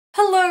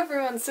Hello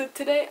everyone! So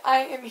today I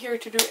am here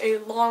to do a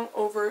long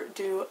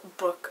overdue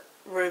book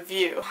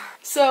review.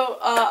 So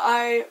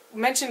I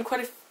mentioned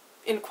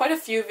in quite a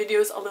few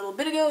videos a little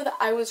bit ago that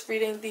I was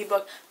reading the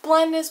book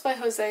Blindness by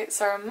Jose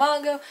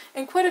Saramago,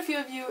 and quite a few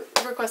of you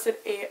requested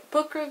a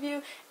book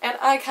review, and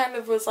I kind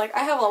of was like, I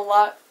have a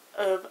lot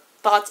of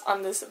thoughts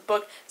on this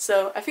book,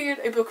 so I figured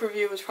a book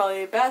review was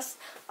probably best,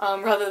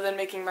 rather than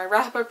making my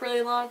wrap-up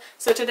really long.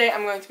 So today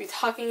I'm going to be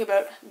talking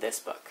about this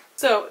book.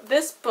 So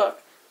this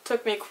book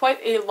took me quite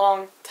a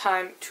long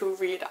time to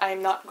read. I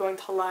am not going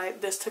to lie.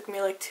 This took me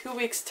like 2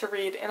 weeks to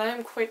read, and I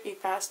am quite a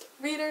fast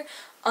reader.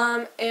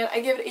 And I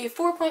give it a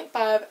 4.5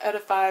 out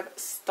of 5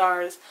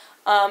 stars.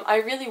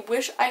 I really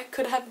wish I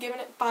could have given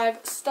it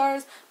 5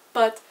 stars,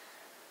 but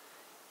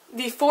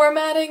the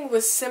formatting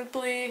was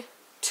simply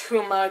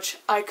too much.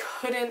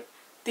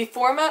 The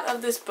format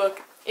of this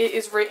book, it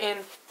is written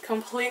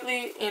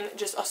completely in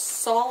just a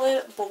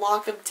solid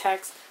block of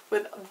text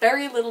with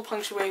very little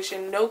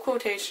punctuation, no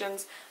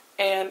quotations,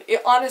 and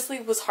it honestly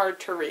was hard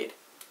to read.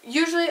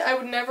 Usually I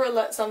would never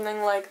let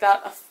something like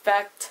that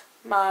affect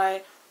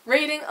my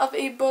rating of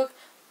a book,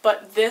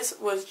 but this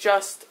was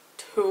just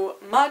too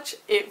much.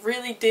 It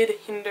really did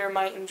hinder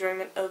my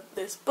enjoyment of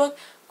this book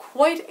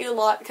quite a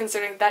lot,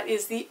 considering that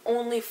is the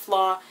only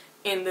flaw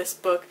in this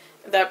book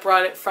that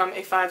brought it from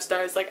a 5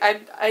 stars. Like,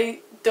 I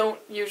don't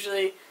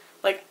usually,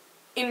 like,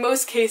 in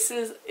most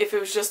cases, if it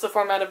was just the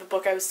format of a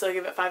book, I would still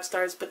give it 5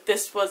 stars, but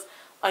this was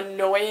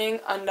annoying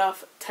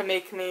enough to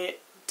make me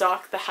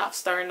dock the half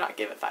star and not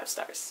give it 5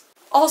 stars.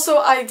 Also,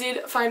 I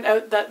did find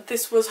out that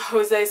this was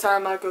Jose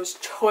Saramago's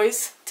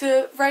choice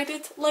to write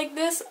it like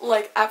this.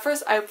 Like, at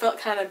first I felt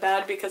kind of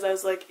bad because I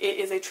was like, it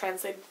is a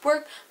translated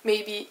work.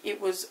 Maybe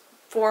it was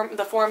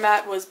the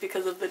format was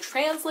because of the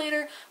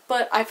translator,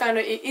 but I found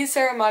out it is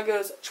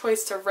Saramago's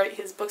choice to write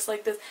his books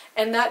like this,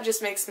 and that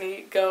just makes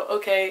me go,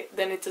 okay,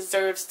 then it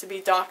deserves to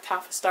be docked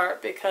half a star,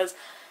 because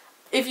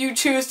if you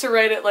choose to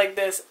write it like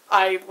this,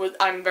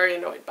 I'm very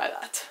annoyed by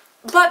that.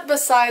 But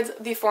besides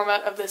the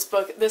format of this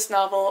book, this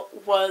novel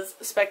was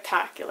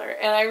spectacular,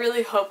 and I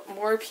really hope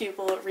more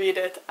people read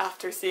it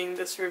after seeing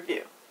this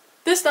review.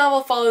 This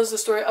novel follows the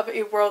story of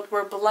a world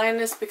where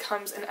blindness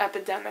becomes an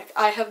epidemic.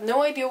 I have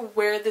no idea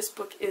where this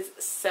book is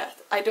set.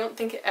 I don't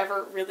think it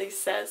ever really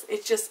says.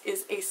 It just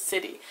is a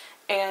city,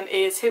 and it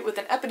is hit with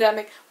an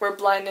epidemic where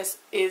blindness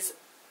is,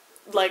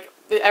 like,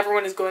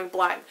 everyone is going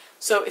blind.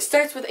 So it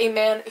starts with a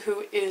man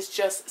who is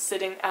just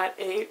sitting at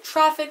a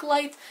traffic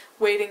light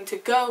waiting to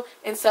go,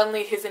 and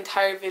suddenly his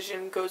entire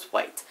vision goes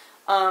white.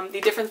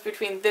 The difference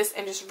between this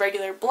and just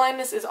regular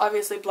blindness is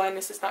obviously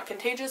blindness is not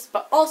contagious,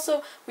 but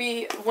also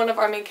one of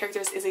our main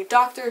characters is a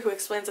doctor who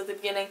explains at the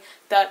beginning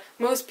that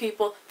most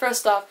people,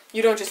 first off,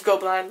 you don't just go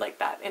blind like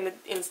that in an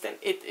instant.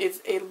 It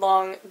is a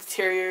long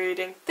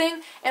deteriorating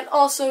thing, and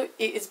also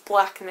it is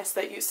blackness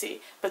that you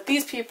see, but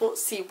these people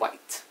see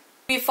white.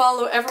 We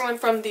follow everyone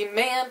from the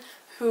man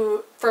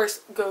who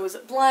first goes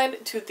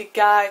blind to the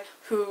guy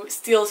who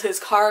steals his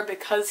car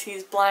because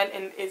he's blind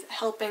and is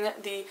helping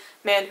the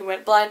man who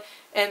went blind,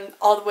 and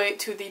all the way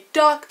to the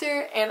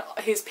doctor and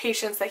his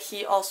patients that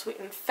he also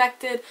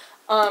infected.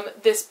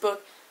 This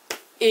book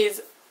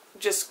is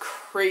just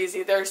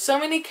crazy. There are so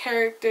many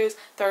characters,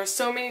 there are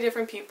so many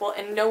different people,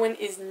 and no one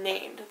is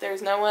named.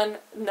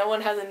 No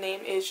one has a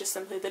name. It is just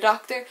simply the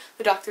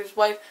doctor's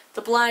wife,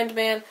 the blind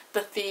man,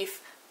 the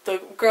thief, the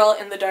girl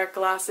in the dark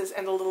glasses,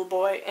 and the little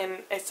boy,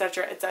 and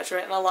etc.,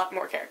 etc., and a lot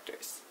more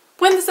characters.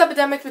 When this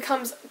epidemic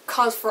becomes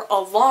cause for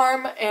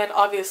alarm, and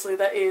obviously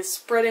that is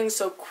spreading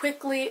so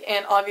quickly,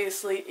 and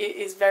obviously it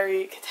is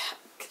very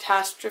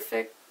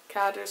catastrophic,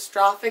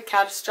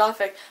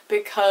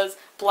 because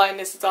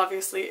blindness is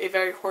obviously a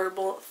very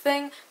horrible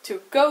thing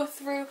to go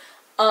through.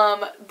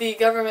 The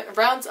government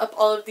rounds up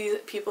all of these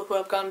people who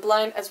have gone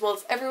blind, as well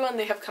as everyone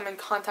they have come in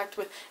contact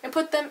with, and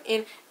put them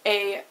in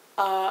a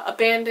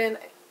abandoned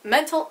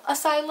mental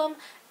asylum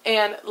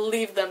and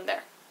leave them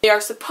there. They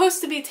are supposed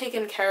to be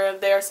taken care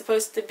of, they are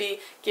supposed to be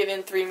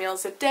given 3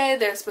 meals a day,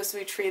 they're supposed to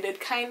be treated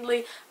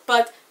kindly,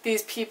 but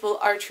these people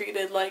are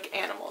treated like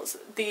animals.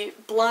 The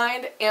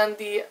blind and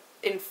the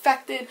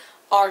infected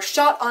are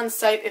shot on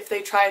sight if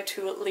they try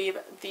to leave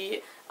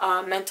the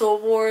mental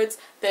wards.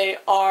 They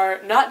are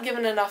not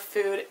given enough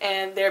food,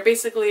 and they're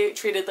basically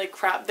treated like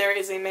crap. There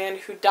is a man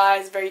who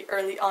dies very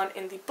early on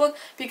in the book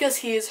because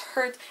he is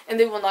hurt, and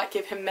they will not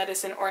give him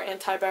medicine or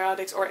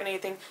antibiotics or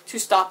anything to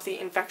stop the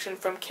infection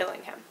from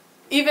killing him.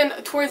 Even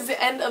towards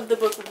the end of the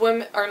book, towards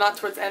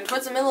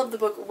the middle of the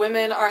book,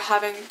 women are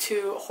having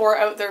to whore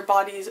out their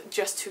bodies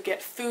just to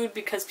get food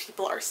because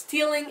people are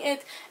stealing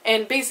it.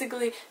 And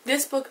basically,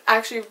 this book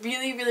actually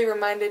really, really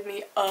reminded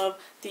me of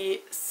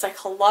the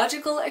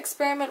psychological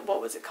experiment. What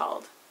was it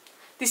called?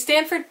 The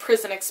Stanford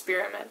Prison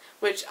Experiment,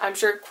 which I'm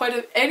sure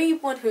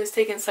anyone who has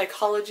taken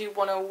Psychology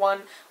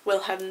 101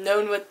 will have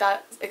known what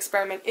that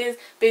experiment is.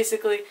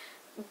 Basically,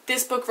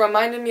 this book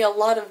reminded me a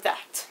lot of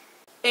that.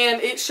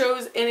 And it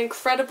shows an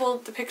incredible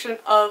depiction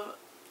of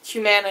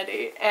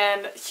humanity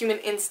and human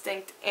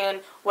instinct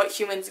and what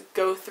humans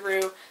go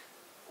through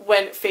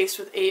when faced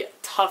with a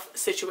tough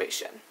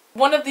situation.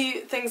 One of the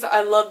things that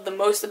I loved the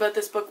most about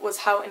this book was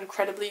how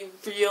incredibly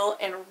real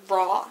and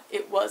raw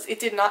it was. It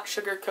did not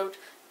sugarcoat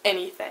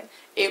anything.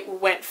 It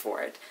went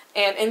for it.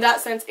 And in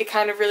that sense, it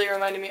kind of really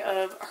reminded me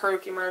of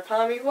Haruki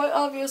Murakami, who I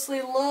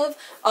obviously love.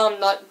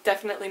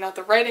 Definitely not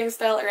the writing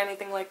style or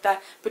anything like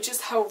that, but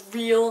just how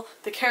real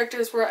the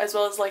characters were, as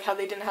well as like how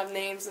they didn't have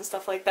names and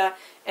stuff like that,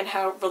 and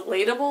how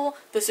relatable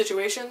the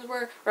situations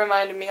were,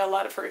 reminded me a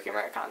lot of Haruki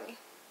Murakami.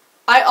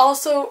 I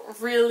also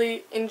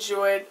really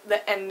enjoyed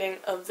the ending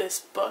of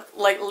this book.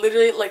 Like,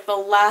 literally, like, the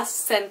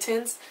last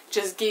sentence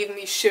just gave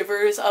me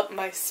shivers up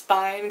my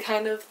spine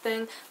kind of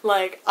thing.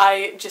 Like,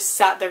 I just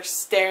sat there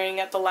staring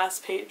at the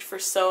last page for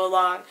so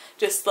long,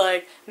 just,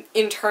 like,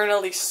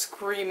 internally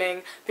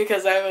screaming,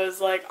 because I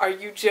was like, are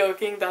you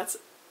joking?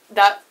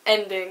 That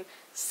ending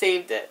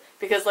saved it.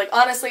 Because, like,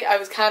 honestly, I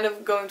was kind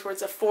of going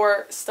towards a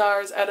 4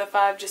 stars out of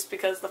 5 just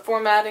because the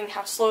formatting,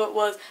 how slow it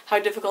was, how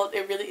difficult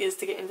it really is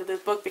to get into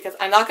this book, because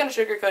I'm not going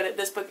to sugarcoat it,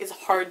 this book is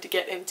hard to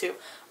get into,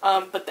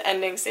 but the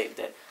ending saved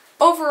it.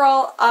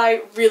 Overall,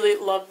 I really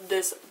loved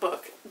this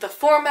book. The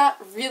format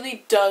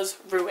really does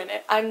ruin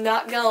it. I'm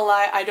not gonna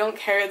lie, I don't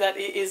care that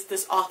it is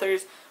this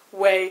author's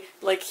way,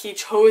 like, he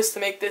chose to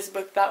make this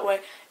book that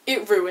way.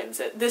 It ruins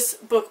it. This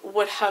book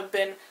would have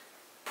been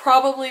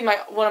probably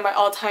one of my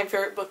all-time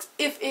favorite books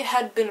if it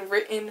had been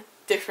written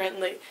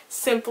differently.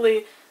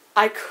 Simply,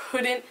 I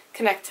couldn't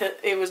connect to it.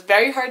 It was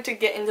very hard to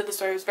get into the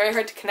story, it was very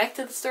hard to connect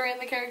to the story and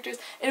the characters,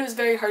 and it was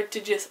very hard to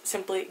just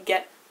simply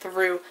get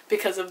through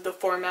because of the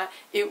format.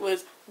 It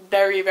was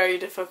very, very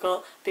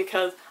difficult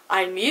because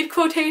I need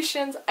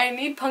quotations, I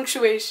need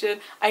punctuation,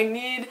 I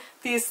need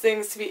these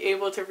things to be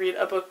able to read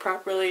a book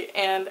properly,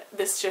 and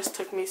this just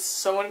took me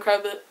so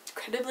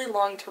incredibly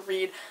long to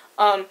read.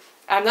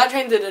 I'm not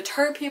trying to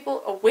deter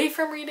people away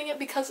from reading it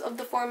because of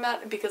the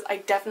format, because I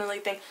definitely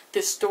think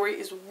this story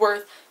is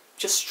worth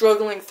just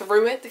struggling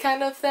through it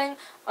kind of thing.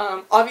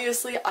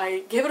 Obviously,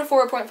 I gave it a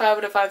 4.5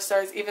 out of 5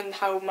 stars, even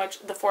how much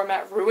the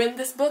format ruined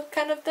this book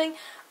kind of thing.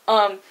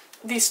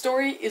 The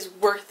story is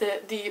worth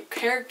it. The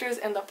characters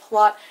and the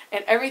plot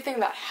and everything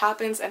that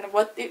happens and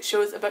what it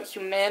shows about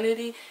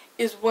humanity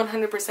is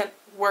 100%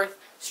 worth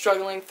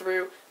struggling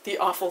through the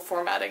awful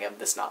formatting of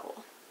this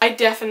novel. I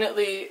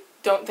definitely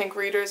don't think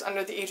readers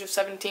under the age of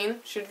 17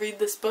 should read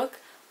this book.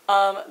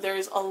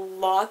 There's a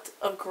lot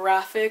of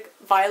graphic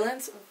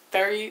violence,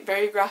 very,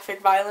 very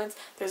graphic violence.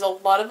 There's a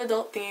lot of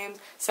adult themes,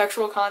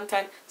 sexual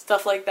content,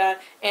 stuff like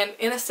that, and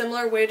in a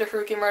similar way to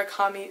Haruki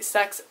Murakami,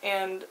 sex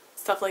and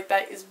stuff like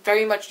that is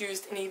very much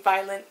used in a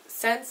violent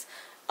sense,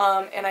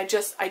 and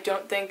I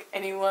don't think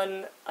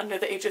anyone under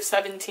the age of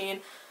 17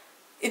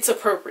 it's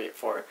appropriate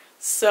for.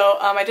 So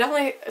I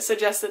definitely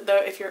suggest it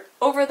though if you're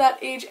over that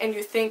age and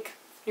you think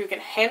you can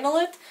handle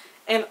it,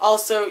 and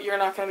also you're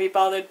not going to be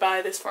bothered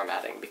by this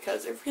formatting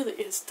because it really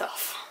is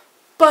tough.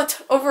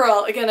 But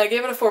overall, again, I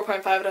gave it a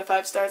 4.5 out of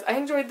 5 stars. I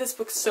enjoyed this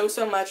book so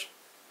much.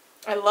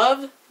 I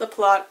loved the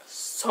plot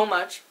so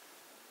much,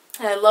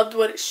 and I loved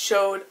what it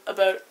showed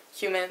about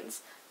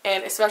humans.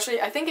 And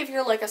especially, I think if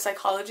you're like a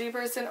psychology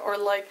person or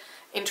like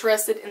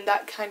interested in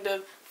that kind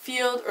of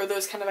field or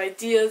those kind of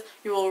ideas,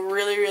 you will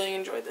really, really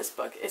enjoy this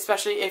book.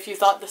 Especially if you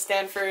thought the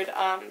Stanford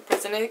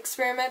prison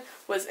experiment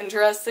was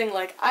interesting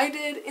like I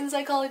did in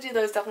psychology.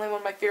 That was definitely one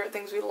of my favorite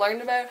things we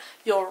learned about.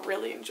 You'll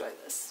really enjoy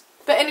this.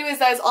 But anyways,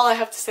 that is all I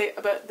have to say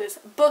about this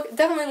book.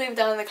 Definitely leave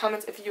down in the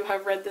comments if you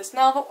have read this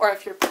novel or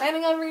if you're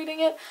planning on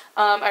reading it.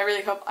 I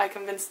really hope I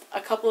convinced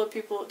a couple of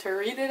people to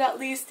read it at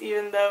least,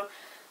 even though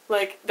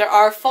like there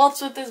are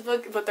faults with this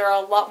book, but there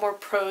are a lot more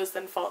pros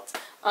than faults.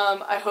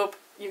 I hope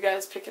you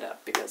guys pick it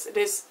up because it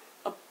is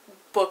a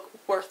book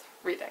worth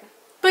reading.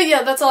 But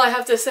yeah, that's all I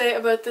have to say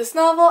about this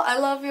novel. I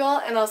love you all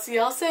and I'll see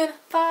y'all soon.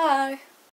 Bye!